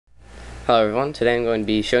Hello everyone, today I'm going to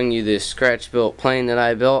be showing you this Scratchbuilt plane that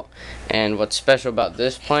I built, and what's special about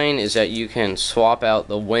this plane is that you can swap out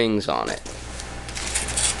the wings on it.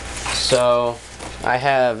 So I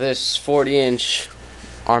have this 40-inch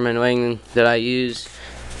Armin wing that I use,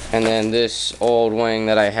 and then this old wing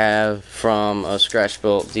that I have from a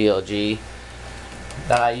Scratchbuilt DLG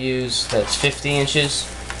that I use that's 50 inches,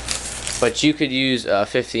 but you could use a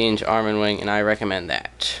 50-inch Armin wing, and I recommend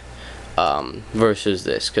that. Versus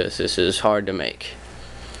this, because this is hard to make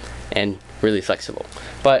and really flexible,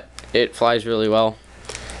 but it flies really well.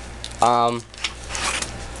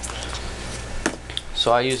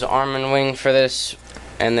 So I use an Armin wing for this,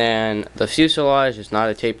 and then the fuselage is not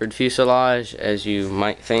a tapered fuselage as you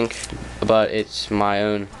might think, but it's my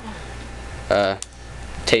own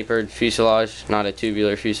tapered fuselage, not a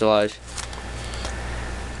tubular fuselage.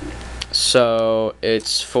 So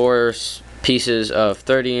it's 4 pieces of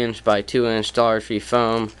 30-inch by 2-inch Dollar Tree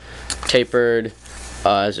foam, tapered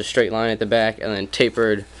as a straight line at the back, and then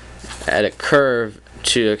tapered at a curve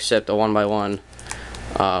to accept a 1x1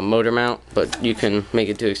 motor mount, but you can make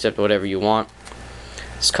it to accept whatever you want.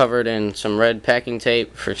 It's covered in some red packing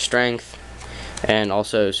tape for strength and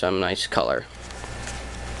also some nice color.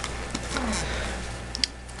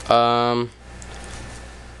 How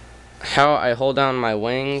I hold down my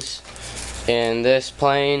wings in this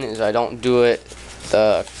plane is I don't do it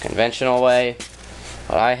the conventional way.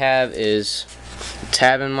 What I have is a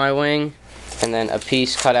tab in my wing and then a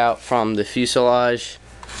piece cut out from the fuselage,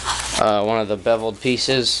 one of the beveled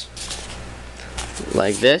pieces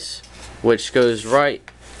like this, which goes right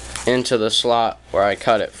into the slot where I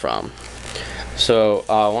cut it from. So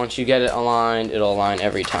once you get it aligned, it'll align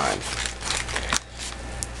every time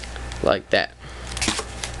like that.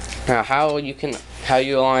 Now how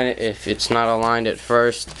you align it if it's not aligned at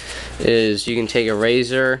first is you can take a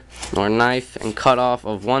razor or knife and cut off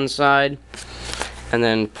of one side, and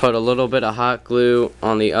then put a little bit of hot glue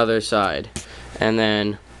on the other side, and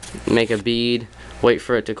then make a bead, wait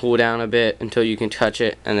for it to cool down a bit until you can touch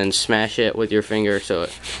it, and then smash it with your finger so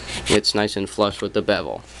it gets nice and flush with the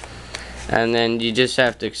bevel. And then you just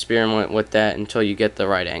have to experiment with that until you get the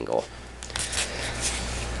right angle.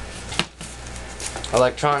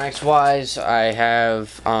 Electronics wise, I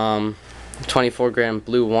have 24-gram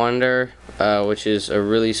Blue Wonder, which is a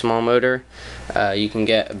really small motor. You can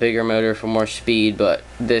get a bigger motor for more speed, but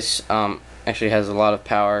this actually has a lot of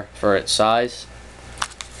power for its size.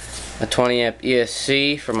 A 20 amp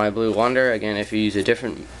ESC for my Blue Wonder. Again, if you use a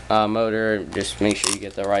different motor, just make sure you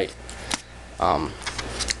get the right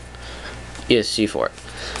ESC for it.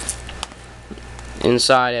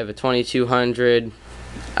 Inside I have a 2200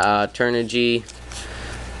 Turnigy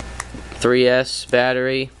 3S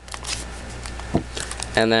battery,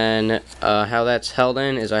 and then how that's held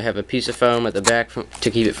in is I have a piece of foam at the back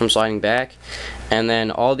to keep it from sliding back, and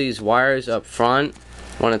then all these wires up front,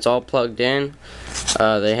 when it's all plugged in,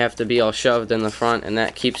 they have to be all shoved in the front, and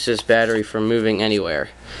that keeps this battery from moving anywhere.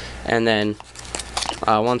 And then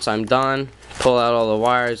once I'm done, pull out all the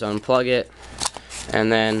wires, unplug it,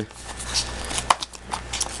 and then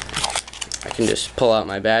I can just pull out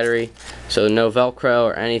my battery. So no Velcro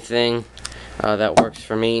or anything, that works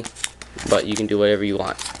for me, but you can do whatever you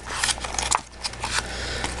want.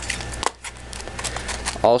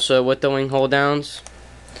 Also with the wing hold downs,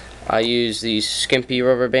 I use these skimpy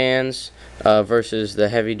rubber bands versus the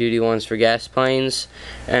heavy duty ones for gas planes,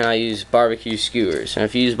 and I use barbecue skewers. And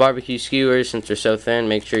if you use barbecue skewers, since they're so thin,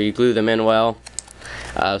 make sure you glue them in well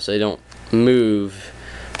so they don't move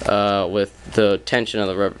with the tension of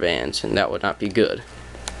the rubber bands, and that would not be good.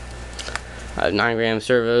 I have 9-gram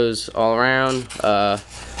servos all around.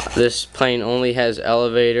 This plane only has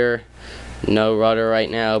elevator, no rudder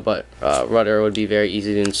right now, but rudder would be very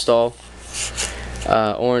easy to install.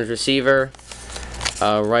 Orange receiver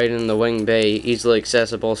right in the wing bay, easily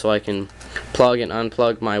accessible, so I can plug and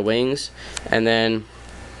unplug my wings. And then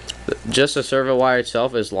just the servo wire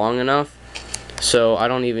itself is long enough, so I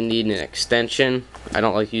don't even need an extension. I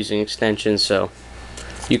don't like using extensions, so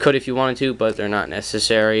you could if you wanted to, but they're not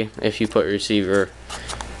necessary if you put your receiver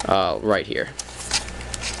right here.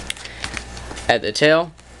 At the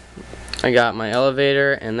tail, I got my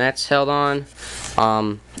elevator, and that's held on.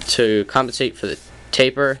 To compensate for the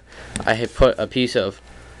taper, I had put a piece of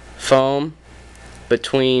foam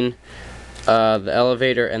between the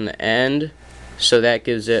elevator and the end, so that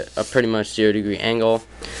gives it a pretty much 0-degree angle.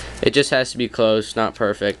 It just has to be close, not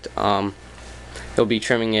perfect. You'll be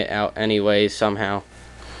trimming it out anyway somehow.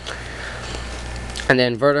 And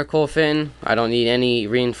then vertical fin, I don't need any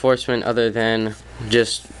reinforcement other than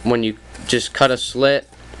just when you just cut a slit,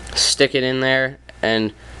 stick it in there,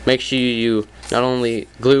 and make sure you not only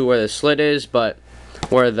glue where the slit is, but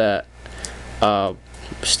where the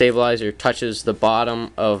stabilizer touches the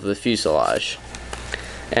bottom of the fuselage.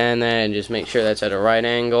 And then just make sure that's at a right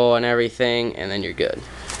angle and everything, and then you're good.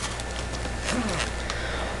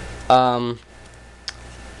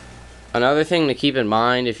 Another thing to keep in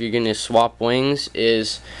mind if you're going to swap wings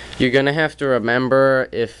is you're going to have to remember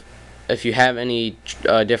if you have any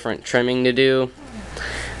different trimming to do,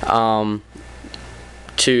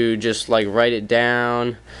 to just like write it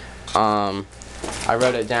down. I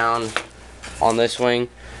wrote it down on this wing: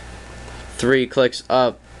 3 clicks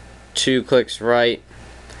up, 2 clicks right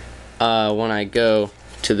when I go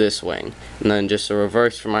to this wing, and then just a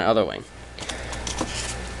reverse for my other wing.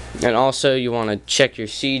 And also you want to check your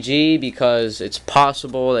CG, because it's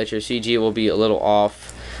possible that your CG will be a little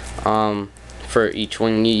off for each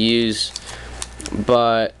wing you use,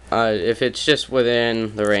 but if it's just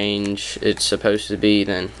within the range it's supposed to be,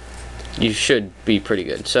 then you should be pretty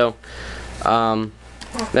good. So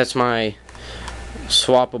that's my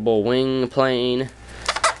swappable wing plane.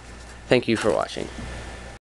 Thank you for watching.